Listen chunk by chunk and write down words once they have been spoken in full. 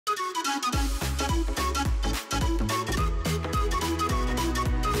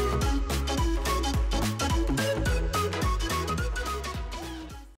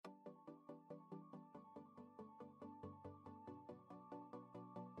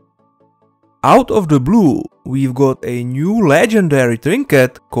Out of the blue, we've got a new legendary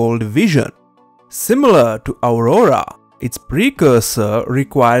trinket called Vision. Similar to Aurora, its precursor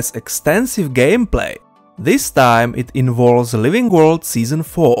requires extensive gameplay. This time it involves Living World Season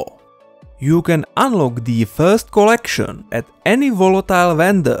 4. You can unlock the first collection at any volatile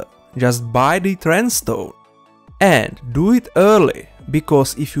vendor, just buy the Trendstone. And do it early,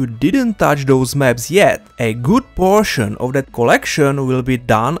 because if you didn't touch those maps yet, a good portion of that collection will be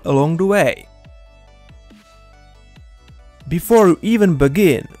done along the way. Before you even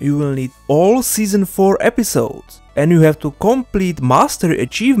begin, you will need all Season 4 episodes, and you have to complete mastery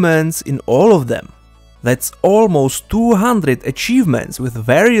achievements in all of them. That's almost 200 achievements with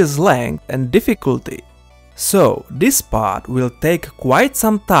various length and difficulty. So this part will take quite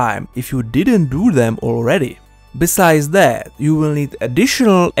some time if you didn't do them already. Besides that, you will need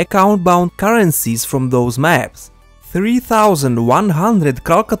additional account-bound currencies from those maps. 3100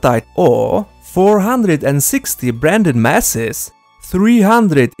 Calcatite ore, 460 branded masses,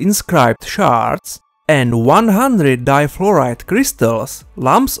 300 inscribed shards, and 100 difluorite crystals,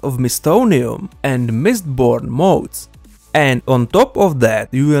 lumps of mistonium, and mistborn motes. And on top of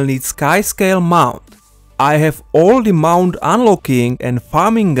that, you will need skyscale mount. I have all the mount unlocking and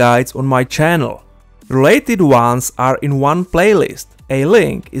farming guides on my channel. Related ones are in one playlist, a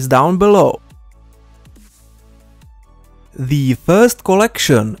link is down below. The first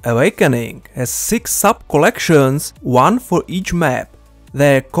collection, Awakening, has 6 sub-collections, one for each map.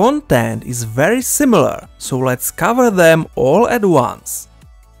 Their content is very similar, so let's cover them all at once.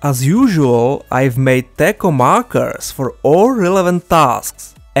 As usual, I've made Tekkit markers for all relevant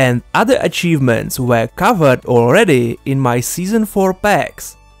tasks, and other achievements were covered already in my Season 4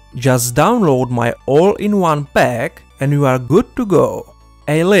 packs. Just download my all-in-one pack and you are good to go.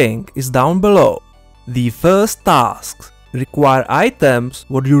 A link is down below. The first tasks require items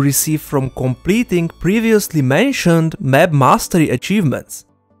what you receive from completing previously mentioned map mastery achievements.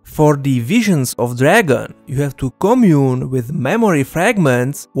 For the Visions of Dragon, you have to commune with memory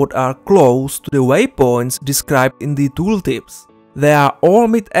fragments what are close to the waypoints described in the tooltips. They are all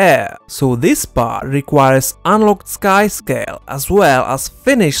mid-air, so this part requires unlocked skyscale as well as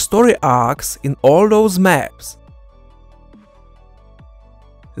finished story arcs in all those maps.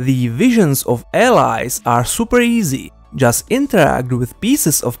 The Visions of Allies are super easy. Just interact with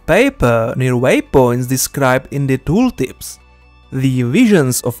pieces of paper near waypoints described in the tooltips. The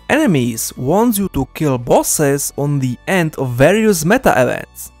Visions of Enemies wants you to kill bosses on the end of various meta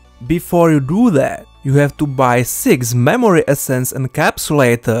events. Before you do that, you have to buy 6 memory essence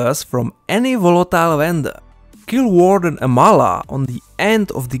encapsulators from any volatile vendor. Kill Warden Amala on the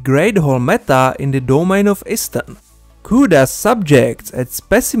end of the Great Hall meta in the Domain of Eastern. Kuda's subjects at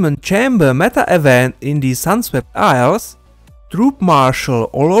Specimen Chamber meta event in the Sunswept Isles, Troop Marshal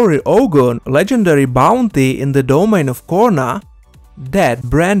Olori Ogun legendary bounty in the Domain of Korna, Dead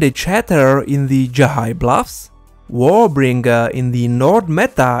Branded Chatterer in the Jahai Bluffs, Warbringer in the Nord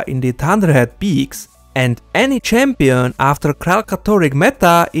meta in the Thunderhead Peaks, and any champion after Kralkatoric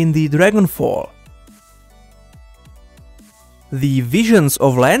meta in the Dragonfall. The Visions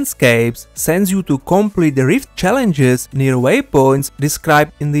of Landscapes sends you to complete the rift challenges near waypoints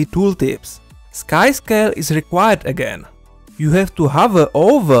described in the tooltips. Skyscale is required again. You have to hover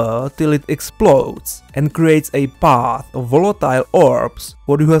over till it explodes and creates a path of volatile orbs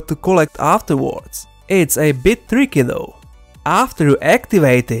what you have to collect afterwards. It's a bit tricky though. After you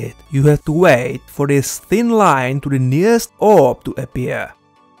activate it, you have to wait for this thin line to the nearest orb to appear,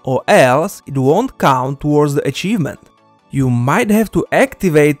 or else it won't count towards the achievement. You might have to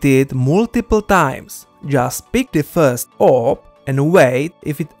activate it multiple times. Just pick the first orb and wait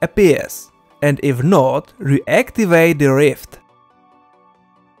if it appears, and if not, reactivate the rift.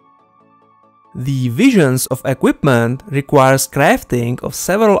 The Visions of Equipment requires crafting of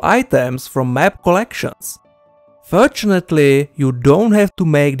several items from map collections. Fortunately, you don't have to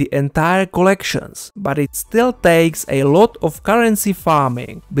make the entire collections, but it still takes a lot of currency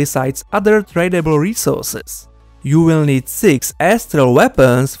farming besides other tradable resources. You will need 6 astral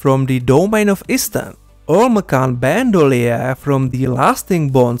weapons from the Domain of Eastern, Olmecan Bandolier from the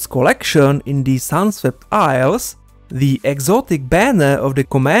Lasting Bonds collection in the Sunswept Isles, the exotic banner of the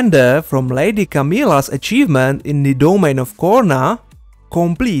Commander from Lady Camilla's achievement in the Domain of Korna,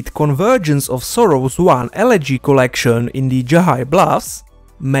 complete Convergence of Sorrows 1 Elegy collection in the Jahai Bluffs,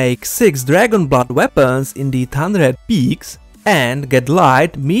 make 6 Dragon Blood weapons in the Thunderhead Peaks, and get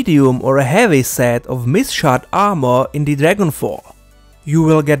light, medium or a heavy set of mist-shard armor in the Dragonfall. You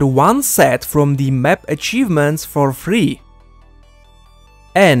will get one set from the map achievements for free.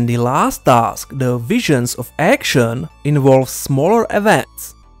 And the last task, the Visions of Action, involves smaller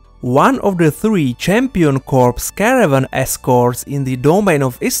events. One of the 3 Champion Corps caravan escorts in the Domain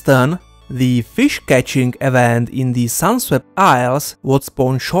of Istan, the fish catching event in the Sunswept Isles would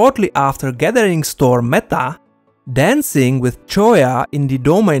spawn shortly after Gathering Storm meta, Dancing with Choya in the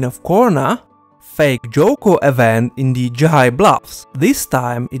Domain of Korna, Fake Joko event in the Jahai Bluffs, this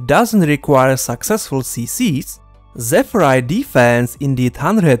time it doesn't require successful CCs, Zephyrite defense in the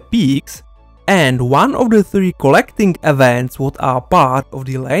 100 Peaks, and one of the 3 collecting events what are part of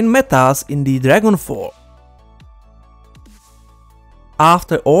the lane metas in the Dragonfall.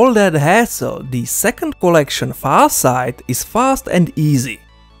 After all that hassle, the second collection Farsight is fast and easy.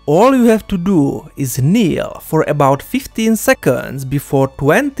 All you have to do is kneel for about 15 seconds before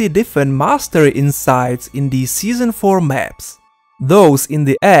 20 different mastery insights in the Season 4 maps. Those in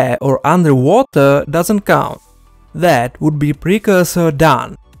the air or underwater doesn't count. That would be precursor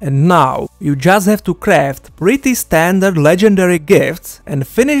done. And now you just have to craft pretty standard legendary gifts and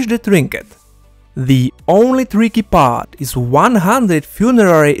finish the trinket. The only tricky part is 100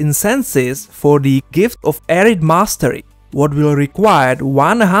 funerary incenses for the Gift of Arid Mastery, what will require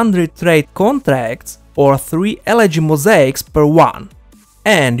 100 trade contracts or 3 elegy mosaics per one.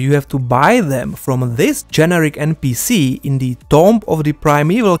 And you have to buy them from this generic NPC in the Tomb of the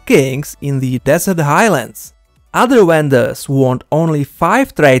Primeval Kings in the Desert Highlands. Other vendors want only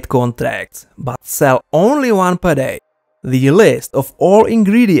 5 trade contracts, but sell only 1 per day. The list of all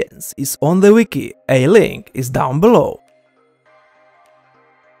ingredients is on the wiki, a link is down below.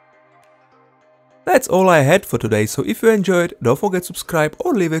 That's all I had for today, so if you enjoyed, don't forget to subscribe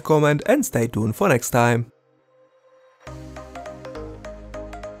or leave a comment and stay tuned for next time.